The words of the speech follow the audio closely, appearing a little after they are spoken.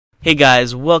Hey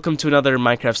guys, welcome to another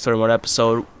Minecraft Story Mode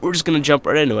episode. We're just gonna jump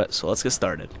right into it, so let's get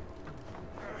started.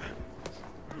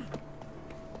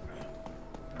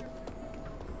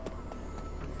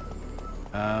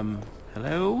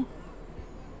 Hello?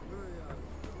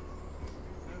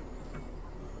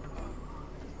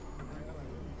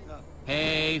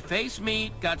 Hey, face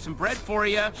meat, got some bread for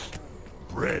you.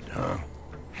 Bread, huh?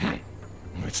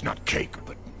 It's not cake,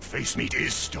 but face meat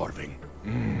is starving.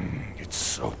 It's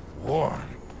so warm.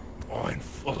 Oh, and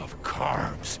full of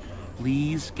carbs.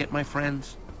 Please get my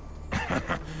friends.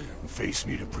 Face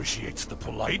meat appreciates the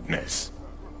politeness.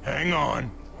 Hang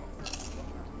on.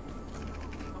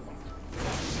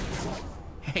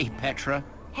 Hey, Petra.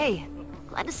 Hey,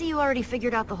 glad to see you already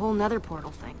figured out the whole nether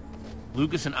portal thing.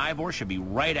 Lucas and Ivor should be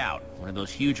right out. One of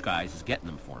those huge guys is getting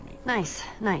them for me. Nice,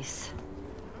 nice.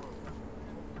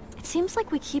 It seems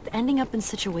like we keep ending up in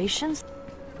situations.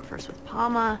 First with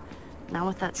Palma, now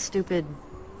with that stupid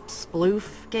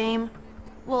sploof game.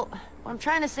 Well, what I'm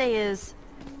trying to say is,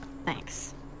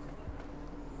 thanks.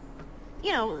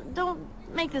 You know, don't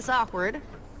make this awkward.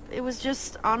 It was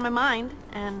just on my mind,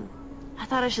 and I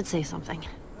thought I should say something.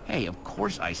 Hey, of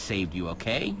course I saved you,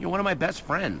 okay? You're one of my best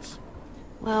friends.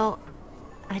 Well,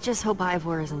 I just hope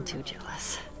Ivor isn't too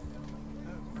jealous.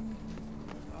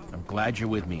 I'm glad you're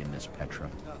with me in this, Petra.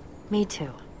 Me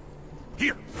too.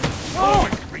 Here. Oh,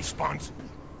 it respawns.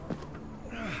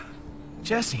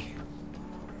 Jesse,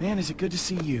 man, is it good to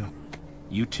see you.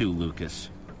 You too, Lucas.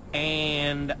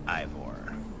 And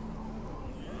Ivor.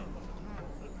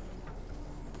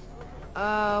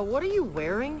 What are you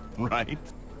wearing? Right?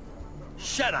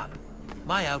 Shut up!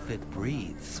 My outfit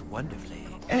breathes wonderfully.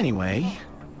 Anyway,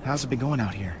 how's it been going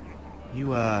out here?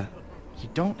 You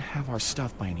don't have our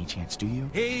stuff by any chance, do you?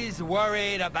 He's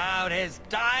worried about his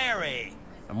diary!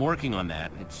 I'm working on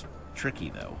that. It's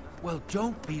tricky, though. Well,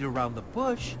 don't beat around the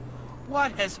bush.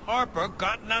 What has Harper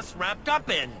gotten us wrapped up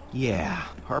in? Yeah,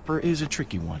 Harper is a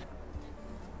tricky one.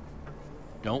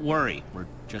 Don't worry. We're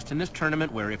just in this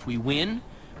tournament where if we win,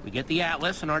 we get the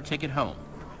Atlas and our ticket home.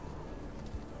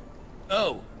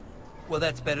 Oh, well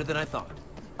that's better than I thought.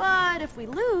 But if we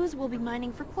lose, we'll be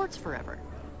mining for quartz forever.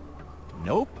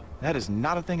 Nope, that is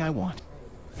not a thing I want.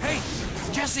 Hey,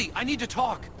 Jesse, I need to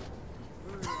talk.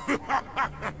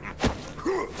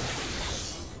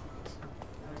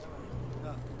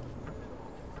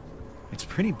 It's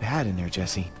pretty bad in there,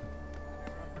 Jesse.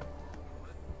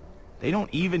 They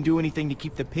don't even do anything to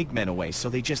keep the pigmen away, so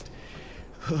they just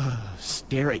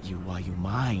stare at you while you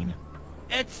mine.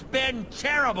 It's been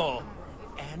terrible!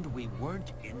 And we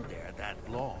weren't in there that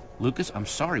long. Lucas, I'm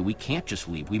sorry. We can't just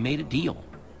leave. We made a deal.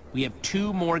 We have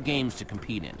 2 more games to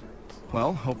compete in.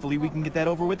 Well, hopefully we can get that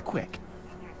over with quick.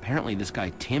 Apparently this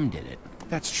guy Tim did it.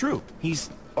 That's true. He's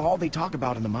all they talk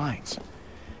about in the mines.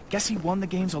 Guess he won the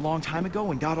games a long time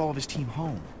ago and got all of his team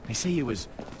home. They say he was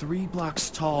 3 blocks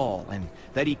tall and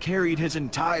that he carried his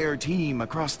entire team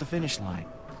across the finish line.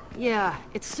 Yeah,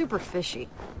 it's super fishy.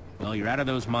 Well, you're out of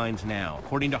those mines now.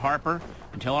 According to Harper,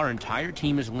 until our entire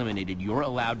team is eliminated, you're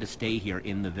allowed to stay here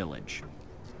in the village.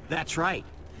 That's right.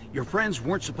 Your friends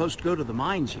weren't supposed to go to the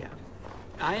mines yet.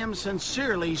 I am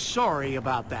sincerely sorry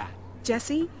about that.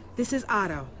 Jesse, this is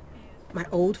Otto, my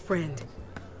old friend.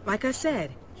 Like I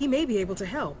said, he may be able to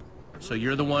help. So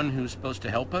you're the one who's supposed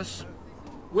to help us?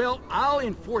 Well, I'll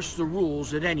enforce the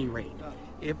rules at any rate.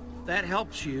 If that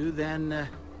helps you, then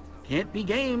can't be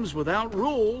games without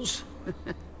rules.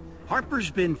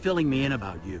 Harper's been filling me in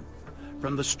about you.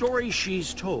 From the stories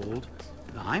she's told,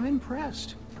 I'm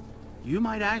impressed. You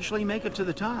might actually make it to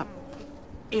the top.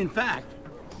 In fact,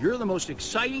 you're the most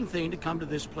exciting thing to come to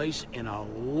this place in a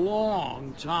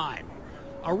long time.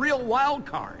 A real wild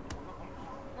card.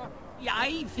 Yeah,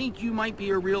 I think you might be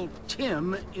a real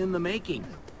Tim in the making.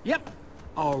 Yep,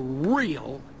 a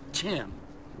real Tim.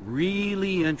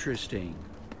 Really interesting.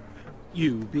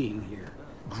 You being here.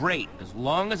 Great, as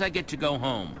long as I get to go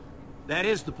home. That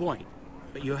is the point.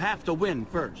 But you have to win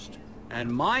first.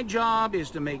 And my job is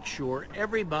to make sure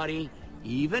everybody,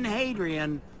 even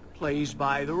Hadrian, plays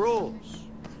by the rules.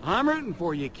 I'm rooting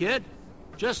for you, kid.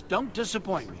 Just don't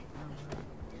disappoint me.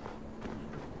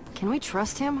 Can we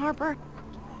trust him, Harper?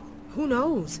 Who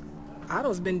knows?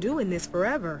 Otto's been doing this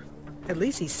forever. At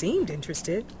least he seemed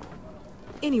interested.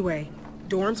 Anyway,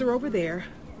 dorms are over there.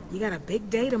 You got a big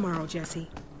day tomorrow, Jesse.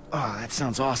 Oh, that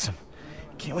sounds awesome.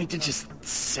 Can't wait to just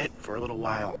sit for a little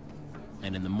while.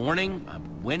 And in the morning,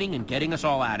 I'm winning and getting us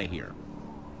all out of here.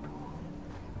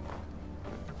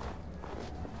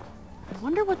 I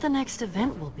wonder what the next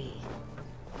event will be.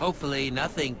 Hopefully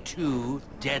nothing too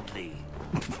deadly.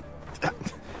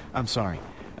 I'm sorry,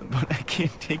 but I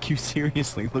can't take you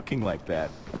seriously looking like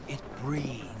that. It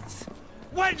breathes.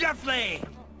 wonderfully!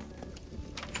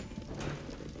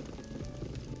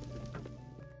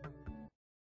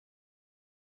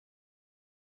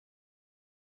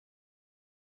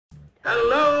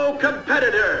 Hello,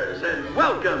 competitors, and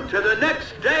welcome to the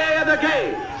next day of the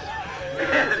games.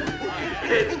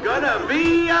 And it's gonna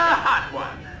be a hot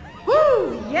one.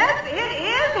 Woo! Yes, it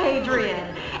is,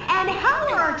 Hadrian. And how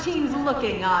are our teams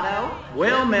looking, Otto?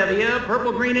 Well, Mevia,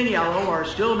 purple, green, and yellow are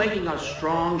still making a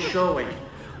strong showing.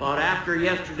 But after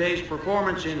yesterday's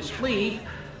performance in Spleef,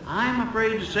 I'm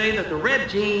afraid to say that the red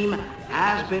team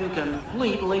has been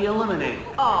completely eliminated.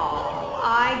 Oh,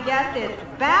 I guess it's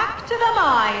back to the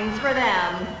mines for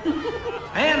them.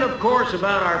 And of course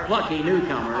about our plucky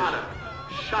newcomers. Otto,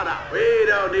 shut up. We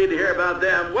don't need to hear about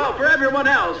them. Well, for everyone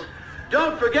else,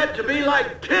 don't forget to be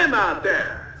like Tim out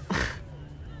there.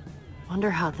 Wonder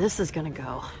how this is gonna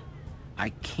go. I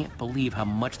can't believe how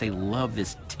much they love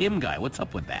this Tim guy. What's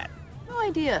up with that? No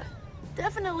idea.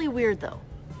 Definitely weird, though.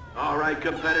 All right,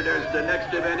 competitors, the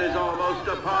next event is almost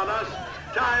upon us.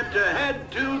 Time to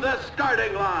head to the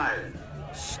starting line.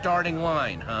 Starting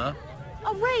line, huh?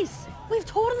 A race! We've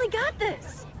totally got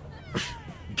this!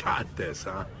 Got this,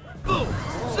 huh? Ooh,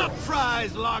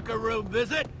 surprise locker room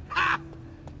visit! Ha!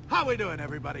 How we doing,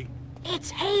 everybody? It's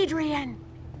Hadrian!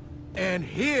 And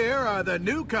here are the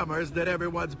newcomers that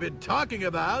everyone's been talking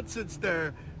about since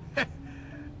their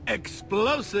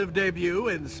explosive debut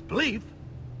in Spleef.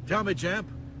 Tell me, champ,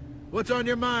 what's on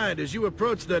your mind as you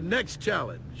approach the next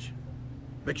challenge?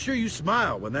 Make sure you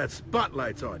smile when that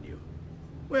spotlight's on you.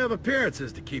 We have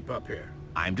appearances to keep up here.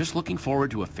 I'm just looking forward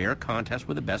to a fair contest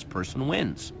where the best person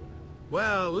wins.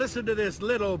 Well, listen to this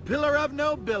little pillar of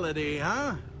nobility,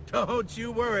 huh? Don't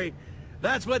you worry.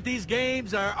 That's what these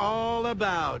games are all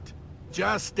about.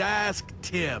 Just ask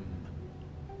Tim.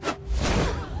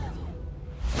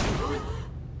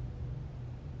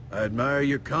 I admire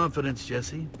your confidence,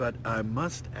 Jesse, but I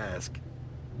must ask,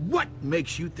 what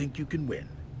makes you think you can win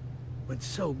when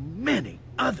so many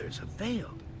others have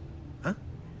failed? Huh?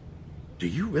 Do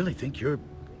you really think you're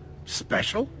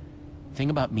special? Thing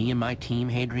about me and my team,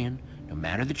 Hadrian, no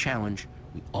matter the challenge,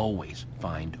 we always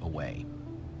find a way.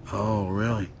 Oh,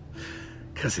 really?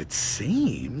 Because it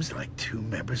seems like 2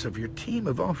 members of your team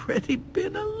have already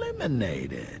been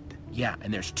eliminated. Yeah,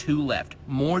 and there's 2 left.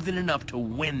 More than enough to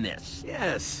win this.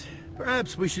 Yes,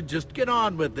 perhaps we should just get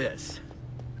on with this.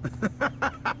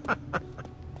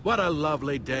 What a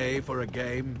lovely day for a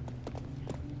game.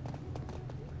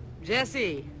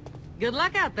 Jesse, good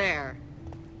luck out there.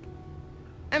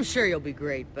 I'm sure you'll be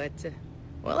great, but,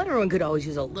 well, everyone could always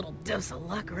use a little dose of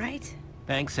luck, right?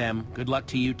 Thanks, Em. Good luck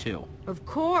to you, too. Of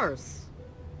course.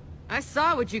 I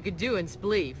saw what you could do in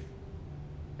Spleef.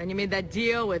 Then you made that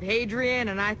deal with Hadrian,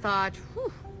 and I thought,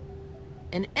 whew,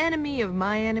 an enemy of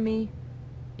my enemy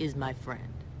is my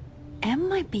friend. Em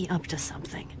might be up to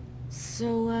something.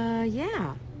 So,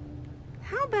 yeah.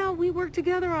 How about we work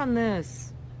together on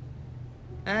this?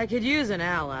 I could use an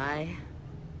ally.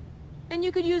 And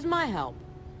you could use my help.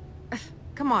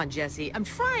 Come on, Jesse. I'm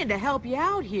trying to help you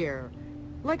out here.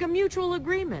 Like a mutual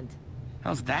agreement.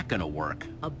 How's that gonna work?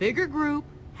 A bigger group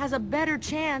has a better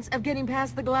chance of getting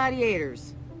past the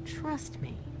gladiators. Trust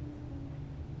me.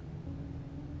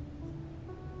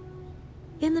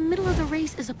 In the middle of the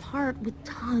race is a part with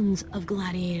tons of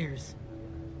gladiators.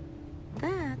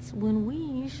 That's when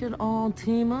we should all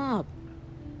team up.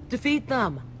 Defeat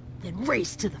them, then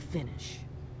race to the finish.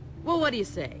 Well, what do you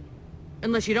say?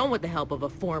 Unless you don't want the help of a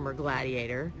former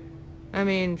gladiator. I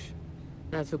mean,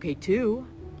 that's okay too.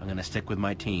 I'm gonna stick with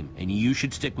my team, and you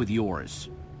should stick with yours.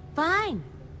 Fine.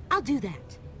 I'll do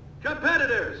that.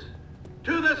 Competitors,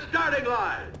 to the starting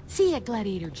line. See you at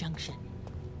Gladiator Junction.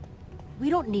 We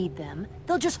don't need them.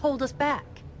 They'll just hold us back.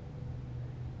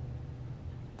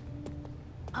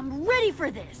 I'm ready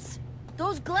for this.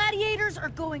 Those gladiators are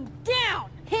going down.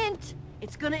 Hint,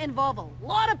 it's gonna involve a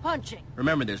lot of punching.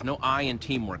 Remember, there's no I in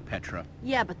teamwork, Petra.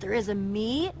 Yeah, but there is a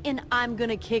me, and I'm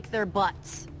gonna kick their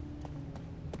butts.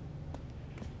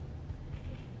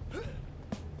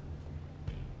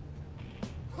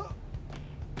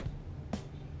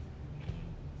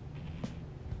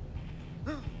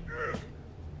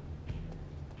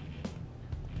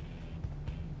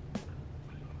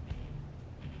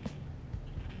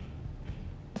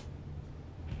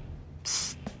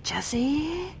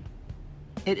 Jesse?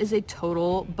 It is a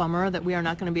total bummer that we are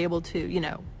not going to be able to, you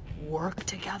know, work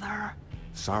together.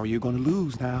 Sorry you're gonna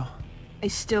lose now. I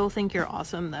still think you're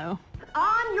awesome, though.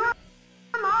 On your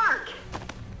mark.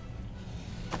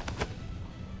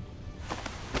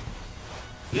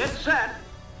 Get set.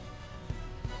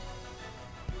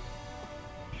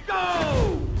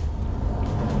 Go!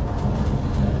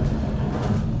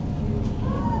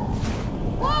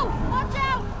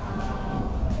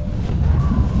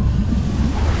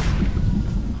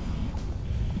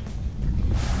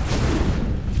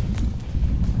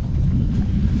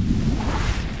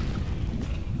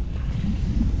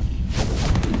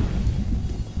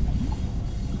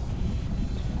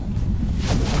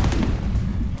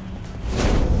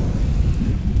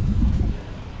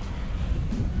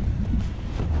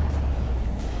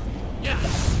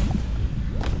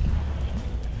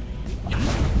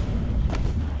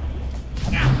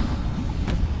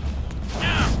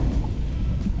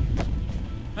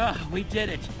 We did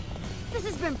it. This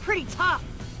has been pretty tough.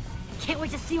 Can't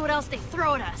wait to see what else they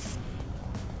throw at us.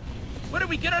 What did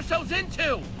we get ourselves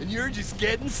into? And you're just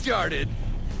getting started.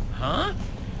 Huh?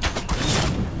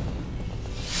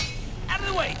 Out of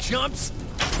the way, chumps!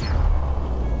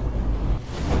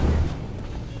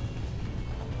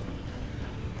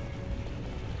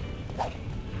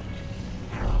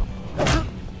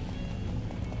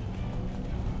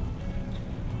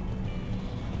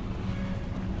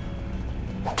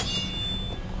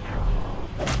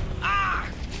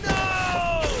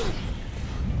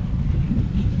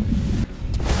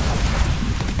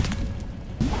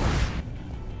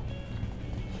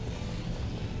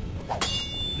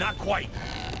 Not quite.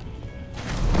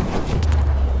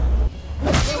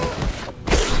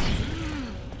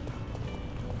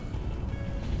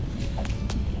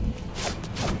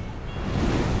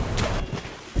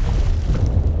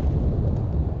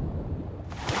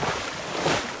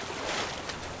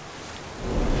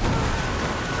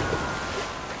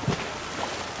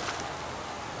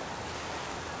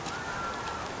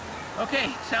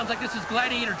 Okay, sounds like this is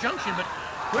Gladiator Junction, but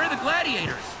where are the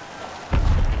gladiators?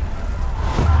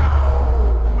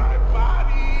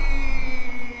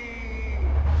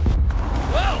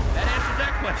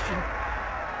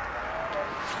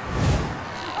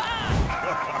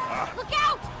 Look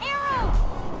out! Arrow!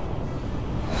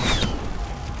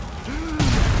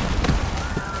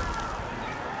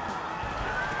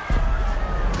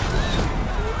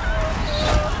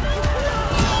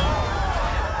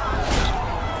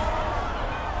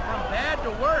 From bad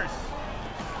to worse.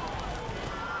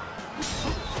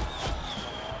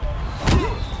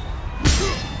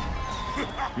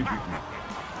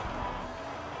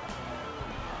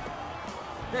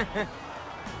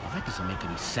 Well, that doesn't make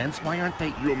any sense. Why aren't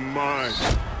they... You're mine.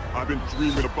 I've been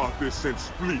dreaming about this since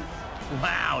Fleet.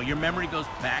 Wow, your memory goes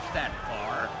back that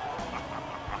far?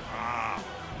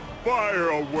 Fire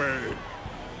away!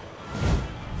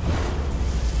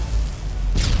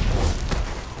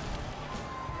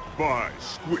 By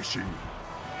squishing.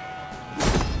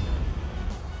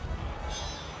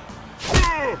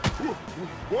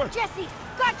 What? Jesse,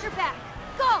 got your back.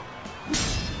 Go!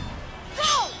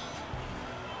 Go!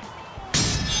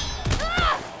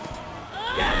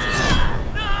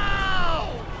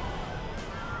 No!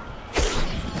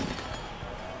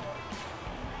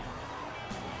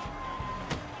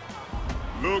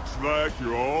 Looks like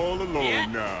you're all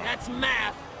alone now. That's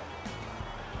math.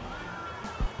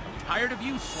 Tired of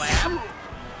you, Slab?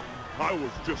 I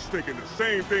was just thinking the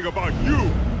same thing about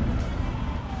you!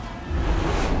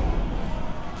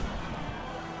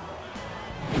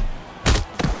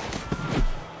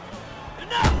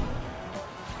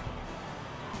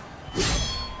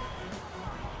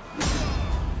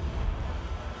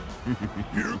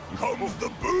 Here comes the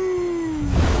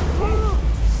boom!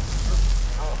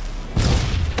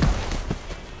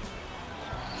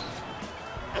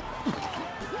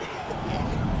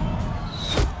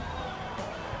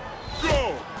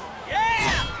 Go!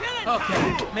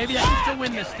 Okay, maybe I can still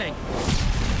win this thing.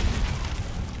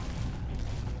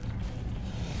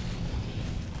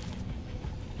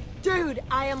 Dude,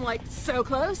 I am like so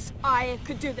close. I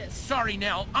could do this. Sorry,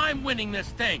 Nell. I'm winning this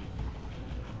thing.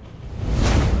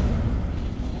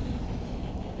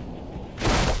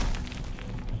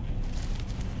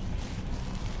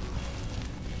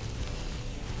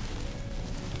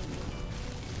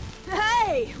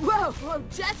 Hey! Whoa,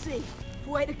 Jesse!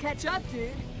 Way to catch up,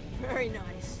 dude. Very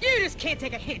nice. You just can't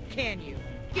take a hint, can you?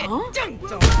 Get Huh?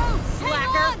 dunked on, Whoa,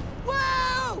 slacker!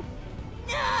 Whoa!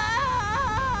 No!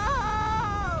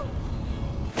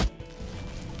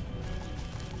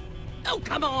 Oh,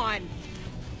 come on!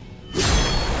 No!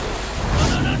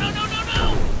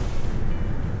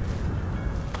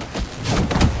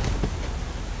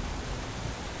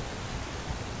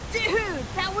 Dude,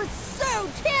 that was so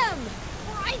Tim!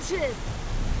 Righteous!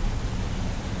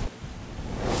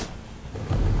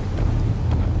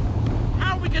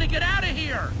 How are we gonna get out of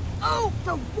here? Oh,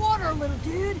 the water, little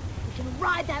dude! We can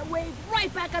ride that wave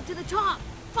right back up to the top!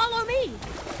 Follow me!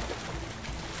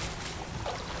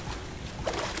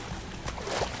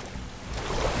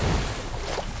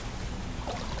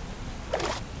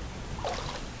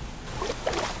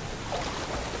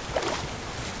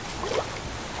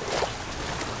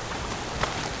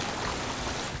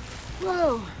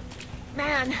 Whoa.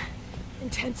 Man,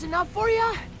 intense enough for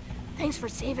ya? Thanks for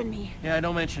saving me. Yeah,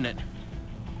 don't mention it.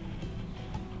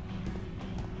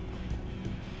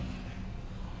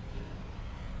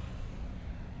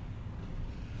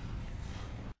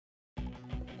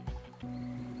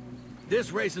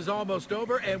 This race is almost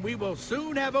over, and we will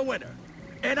soon have a winner.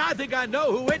 And I think I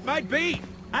know who it might be.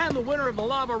 And the winner of the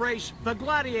lava race, the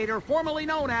Gladiator, formerly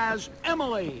known as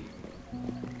Emily.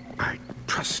 I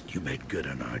trust you made good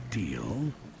on our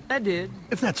deal. I did.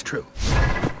 If that's true,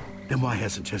 then why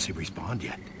hasn't Jesse respawned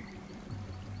yet?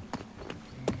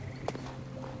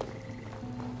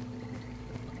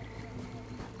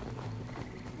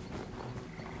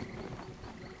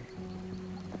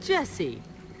 Jesse.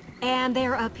 And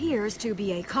there appears to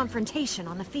be a confrontation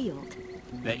on the field.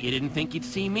 Bet you didn't think you'd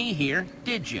see me here,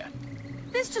 did you?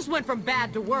 This just went from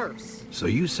bad to worse. So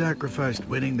you sacrificed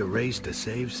winning the race to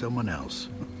save someone else.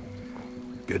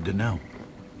 Good to know.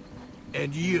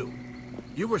 And you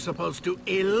were supposed to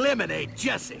eliminate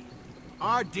Jesse.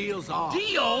 Our deal's off.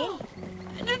 Deal?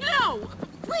 No,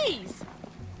 please.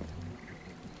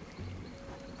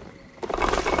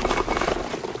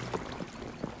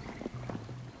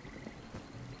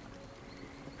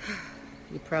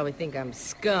 You probably think I'm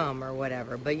scum or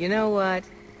whatever, but you know what?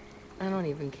 I don't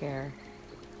even care.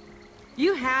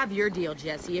 You have your deal,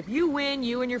 Jesse. If you win,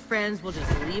 you and your friends will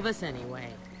just leave us anyway.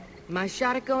 My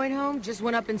shot at going home just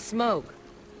went up in smoke.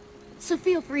 So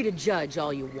feel free to judge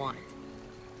all you want.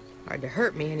 Hard to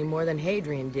hurt me any more than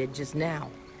Hadrian did just now.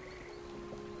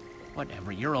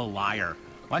 Whatever, you're a liar.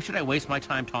 Why should I waste my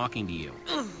time talking to you?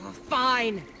 Ugh,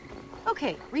 fine.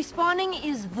 Okay, respawning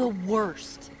is the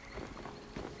worst.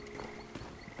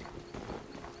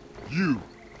 You.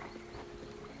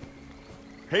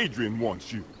 Hadrian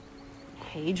wants you.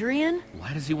 Hadrian?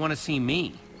 Why does he want to see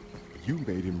me? You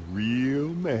made him real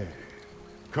mad.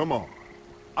 Come on.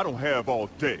 I don't have all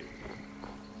day.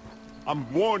 I'm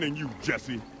warning you,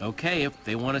 Jesse. Okay, if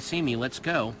they want to see me, let's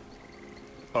go.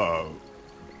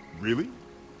 Really?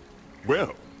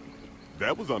 Well,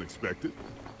 that was unexpected.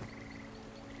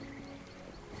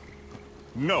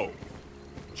 No.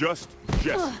 Just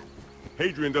Jesse.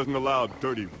 Hadrian doesn't allow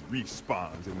dirty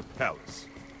respawns in the palace.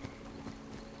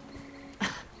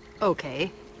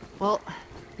 Okay. Well,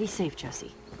 be safe,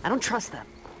 Jesse. I don't trust them.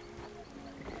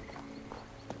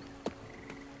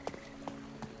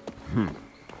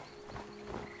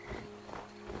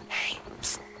 Hey,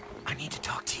 psst. I need to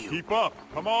talk to you. Keep up.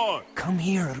 Come on. Come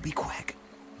here, it'll be quick.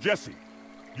 Jesse,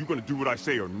 you gonna do what I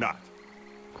say or not?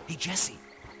 Hey, Jesse.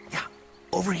 Yeah,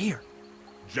 over here.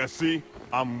 Jesse,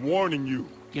 I'm warning you.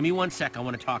 Give me 1 sec, I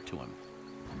want to talk to him.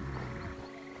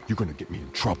 You're gonna get me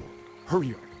in trouble.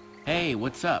 Hurry up. Hey,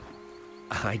 what's up?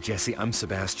 Hi, Jesse. I'm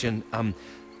Sebastian.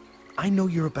 I know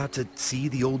you're about to see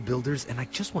the old builders, and I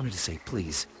just wanted to say,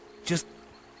 please, just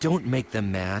don't make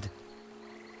them mad.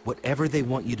 Whatever they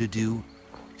want you to do,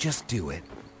 just do it.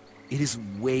 It is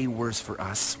way worse for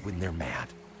us when they're mad.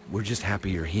 We're just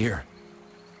happy you're here.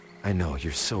 I know,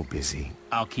 you're so busy.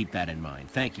 I'll keep that in mind.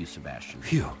 Thank you, Sebastian.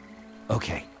 Phew.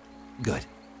 Okay, good.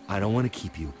 I don't want to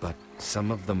keep you, but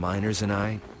some of the miners and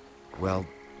I, well,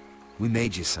 we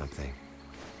made you something.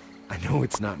 I know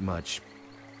it's not much,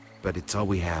 but it's all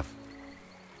we have.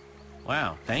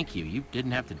 Wow, thank you. You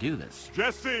didn't have to do this.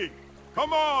 Jesse,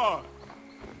 come on!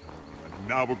 And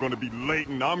now we're gonna be late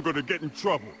and I'm gonna get in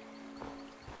trouble.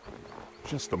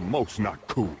 Just the most not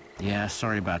cool. Yeah,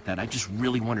 sorry about that. I just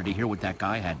really wanted to hear what that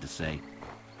guy had to say.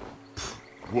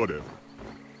 Whatever.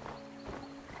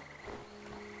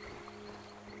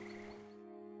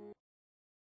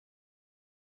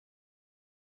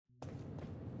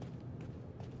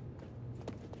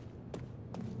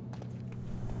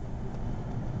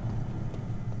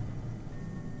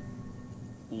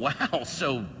 Wow,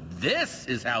 so this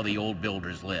is how the old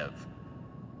builders live.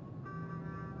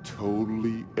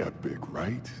 Totally epic,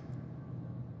 right?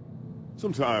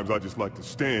 Sometimes I just like to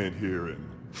stand here and...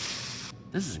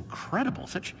 This is incredible.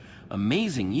 Such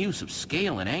amazing use of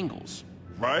scale and angles.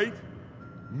 Right?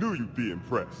 Knew you'd be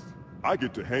impressed. I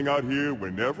get to hang out here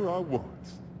whenever I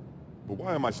want. But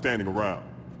why am I standing around?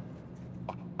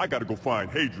 I gotta go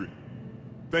find Hadrian.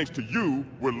 Thanks to you,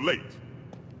 we're late.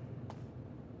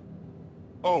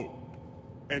 Oh,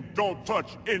 and don't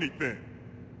touch anything.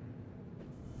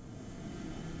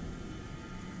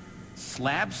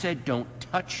 Slab said don't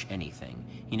touch anything.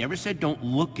 He never said don't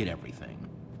look at everything.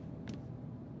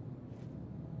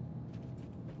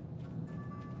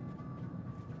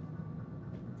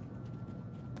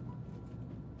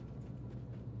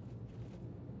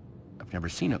 I've never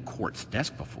seen a quartz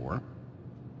desk before.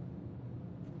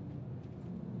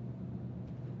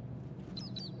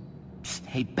 Psst,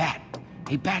 hey, Bat.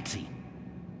 Hey, Batsy.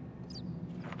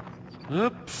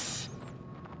 Oops.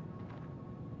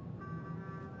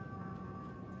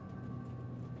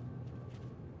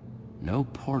 No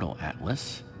portal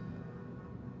atlas.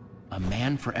 A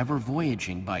Man Forever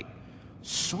Voyaging by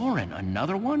Soren.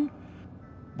 Another one?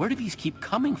 Where do these keep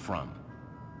coming from?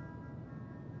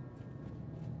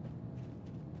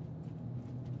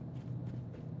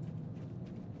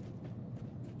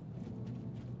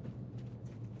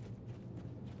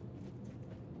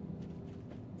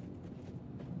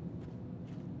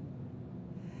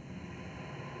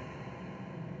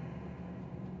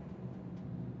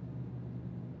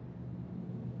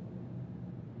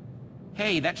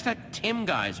 Hey, that's that Tim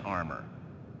guy's armor.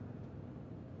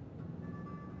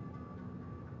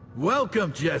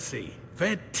 Welcome, Jesse.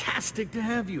 Fantastic to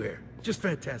have you here. Just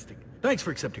fantastic. Thanks for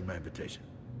accepting my invitation.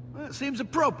 Well, it seems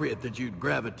appropriate that you'd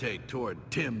gravitate toward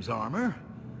Tim's armor.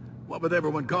 What with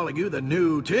everyone calling you the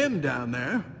new Tim down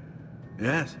there?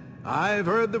 Yes, I've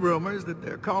heard the rumors that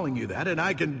they're calling you that, and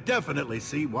I can definitely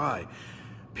see why.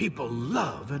 People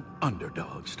love an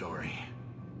underdog story.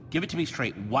 Give it to me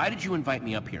straight. Why did you invite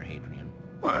me up here, Hadrian?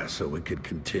 Why, so we could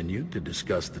continue to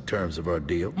discuss the terms of our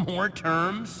deal. More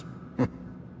terms?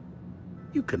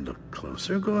 You can look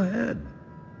closer, go ahead.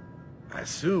 I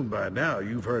assume by now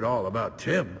you've heard all about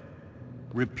Tim.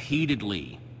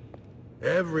 Repeatedly.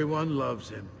 Everyone loves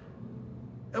him.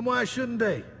 And why shouldn't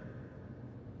they?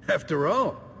 After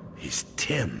all, he's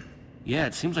Tim. Yeah,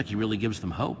 it seems like he really gives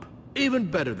them hope. Even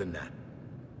better than that.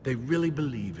 They really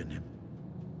believe in him.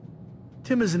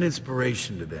 Tim is an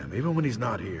inspiration to them, even when he's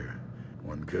not here.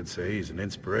 One could say he's an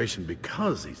inspiration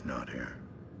because he's not here.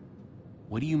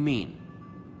 What do you mean?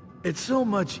 It's so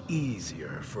much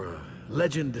easier for a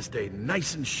legend to stay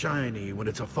nice and shiny when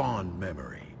it's a fond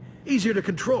memory. Easier to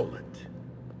control it.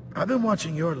 I've been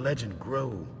watching your legend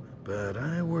grow, but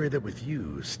I worry that with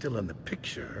you still in the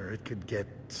picture, it could get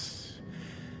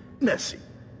messy.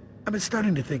 I've been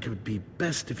starting to think it would be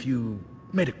best if you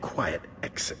made a quiet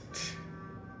exit.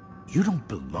 You don't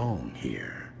belong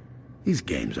here. These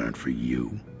games aren't for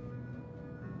you.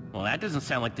 Well, that doesn't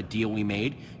sound like the deal we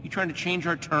made. You trying to change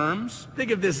our terms?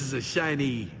 Think of this as a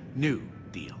shiny, new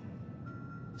deal.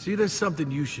 See, there's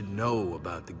something you should know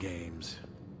about the games.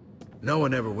 No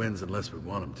one ever wins unless we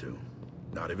want them to.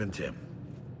 Not even Tim.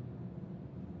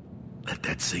 Let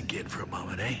that sink in for a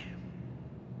moment, eh?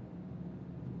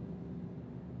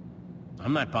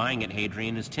 I'm not buying it,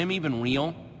 Hadrian. Is Tim even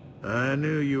real? I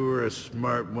knew you were a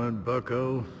smart one,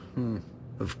 bucko.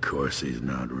 Of course he's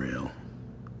not real.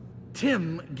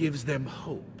 Tim gives them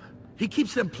hope. He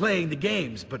keeps them playing the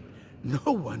games, but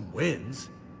no one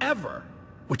wins. Ever.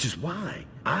 Which is why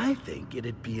I think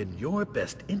it'd be in your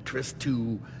best interest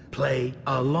to play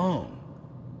along.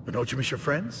 But don't you miss your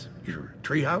friends? Your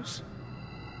treehouse?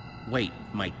 Wait,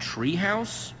 my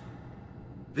treehouse?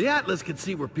 The Atlas can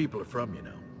see where people are from, you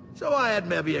know. So I had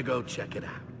Mevia go check it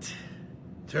out.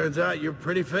 Turns out you're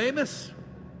pretty famous.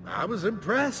 I was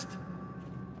impressed.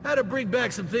 Had to bring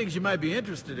back some things you might be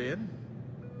interested in.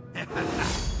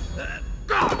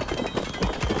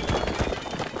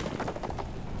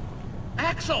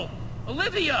 Axel!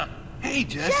 Olivia! Hey,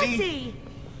 Jesse! Jesse!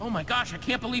 Oh my gosh, I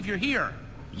can't believe you're here.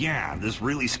 Yeah, this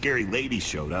really scary lady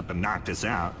showed up and knocked us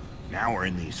out. Now we're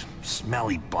in these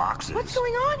smelly boxes. What's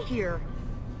going on here?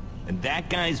 And that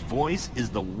guy's voice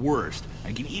is the worst.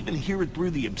 I can even hear it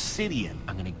through the obsidian.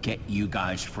 I'm gonna get you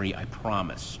guys free, I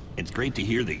promise. It's great to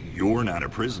hear that you're not a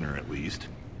prisoner, at least.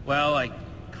 Well, I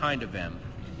kind of am.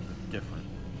 Different.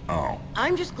 Oh.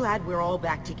 I'm just glad we're all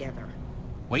back together.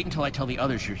 Wait until I tell the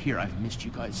others you're here. I've missed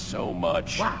you guys so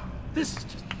much. Wow, this is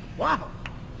just... wow.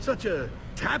 Such a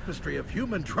tapestry of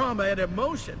human trauma and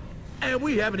emotion. And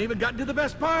we haven't even gotten to the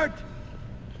best part.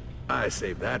 I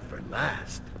saved that for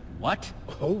last. What?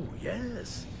 Oh,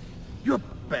 yes. Your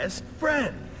best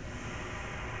friend.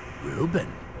 Reuben.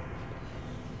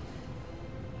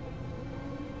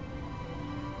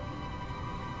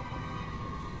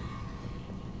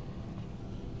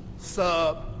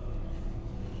 Sup?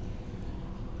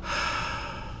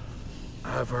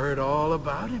 I've heard all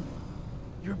about him.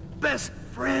 Your best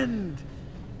friend.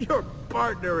 Your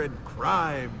partner in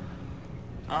crime.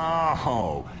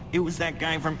 Oh, it was that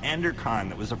guy from EnderCon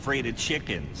that was afraid of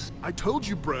chickens. I told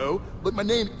you, bro. But my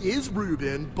name is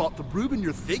Reuben, but the Reuben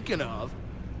you're thinking of,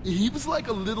 he was like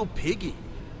a little piggy.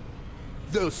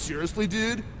 Though seriously,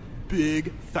 dude,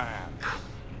 big fan.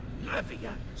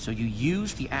 Mafia. So you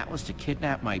used the Atlas to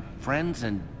kidnap my friends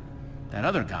and that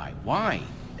other guy. Why?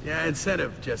 Yeah,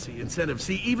 incentive, Jesse, incentive.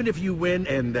 See, even if you win,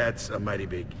 and that's a mighty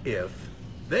big if,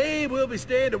 they will be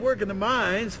staying to work in the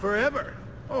mines forever.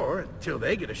 Or until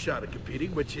they get a shot at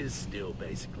competing, which is still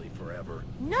basically forever.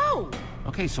 No!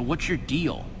 Okay, so what's your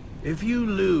deal? If you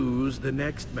lose the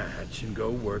next match and go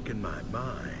work in my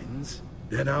mines,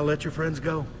 then I'll let your friends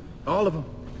go. All of them.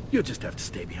 You'll just have to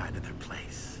stay behind in their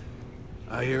place.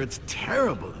 I hear it's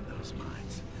terrible in those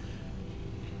mines.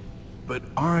 But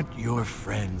aren't your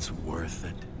friends worth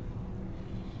it?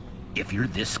 If you're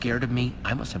this scared of me,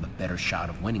 I must have a better shot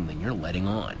of winning than you're letting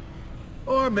on.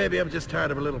 Or maybe I'm just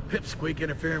tired of a little pipsqueak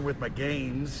interfering with my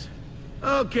games.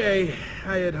 Okay,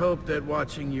 I had hoped that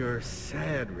watching your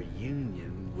sad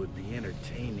reunion would be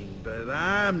entertaining, but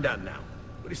I'm done now.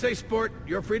 What do you say, sport?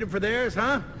 Your freedom for theirs,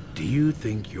 huh? Do you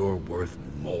think you're worth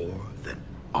more than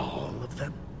all of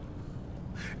them?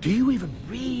 Do you even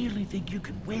really think you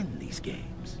can win these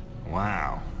games?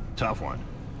 Wow, tough one.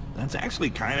 That's actually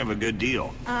kind of a good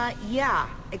deal. Yeah,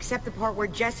 except the part where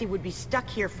Jesse would be stuck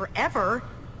here forever.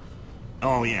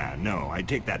 Oh yeah, no, I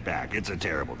take that back. It's a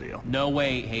terrible deal. No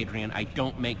way, Hadrian. I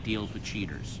don't make deals with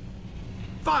cheaters.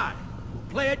 Fine. We'll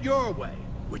play it your way.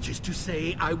 Which is to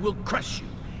say, I will crush you.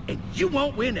 And you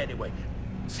won't win anyway.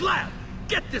 Slab,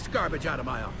 get this garbage out of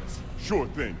my office. Sure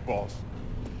thing, boss.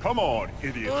 Come on,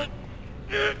 idiot.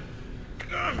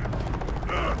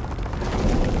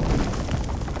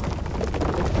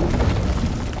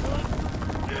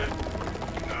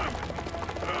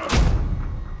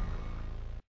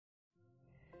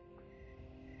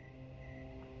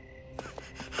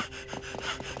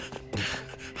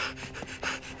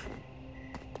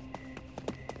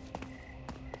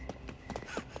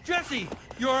 Jesse,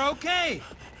 you're okay.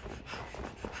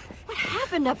 What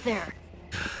happened up there?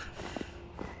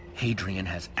 Hadrian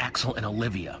has Axel and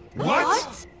Olivia.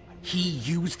 What? He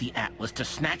used the Atlas to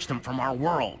snatch them from our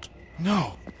world.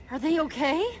 No. Are they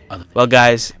okay? Well,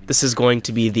 guys, this is going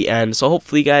to be the end, so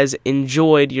hopefully you guys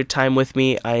enjoyed your time with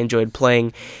me. I enjoyed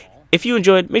playing. If you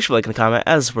enjoyed, make sure to like and comment,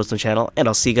 as supports the channel, and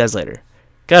I'll see you guys later.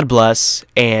 God bless,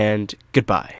 and goodbye.